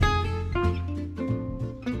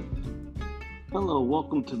Hello,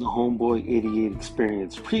 welcome to the Homeboy88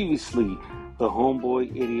 experience. Previously, the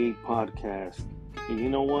Homeboy88 podcast. And you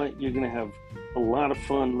know what? You're going to have a lot of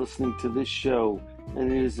fun listening to this show. And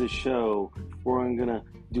it is a show where I'm going to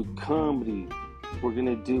do comedy. We're going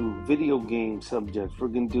to do video game subjects. We're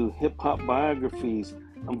going to do hip hop biographies.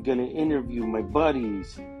 I'm going to interview my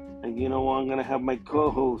buddies. And I'm going to have my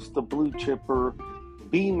co-host, the Blue Chipper,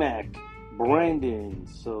 B-Mac, Brandon.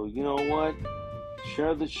 So you know what?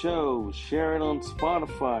 Share the show, share it on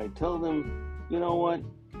Spotify. Tell them, you know what,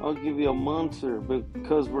 I'll give you a Monster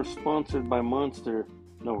because we're sponsored by Monster.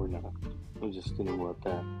 No, we're not. I'm just kidding about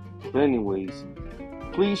that. But anyways,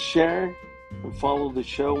 please share and follow the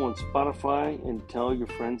show on Spotify and tell your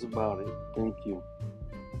friends about it. Thank you.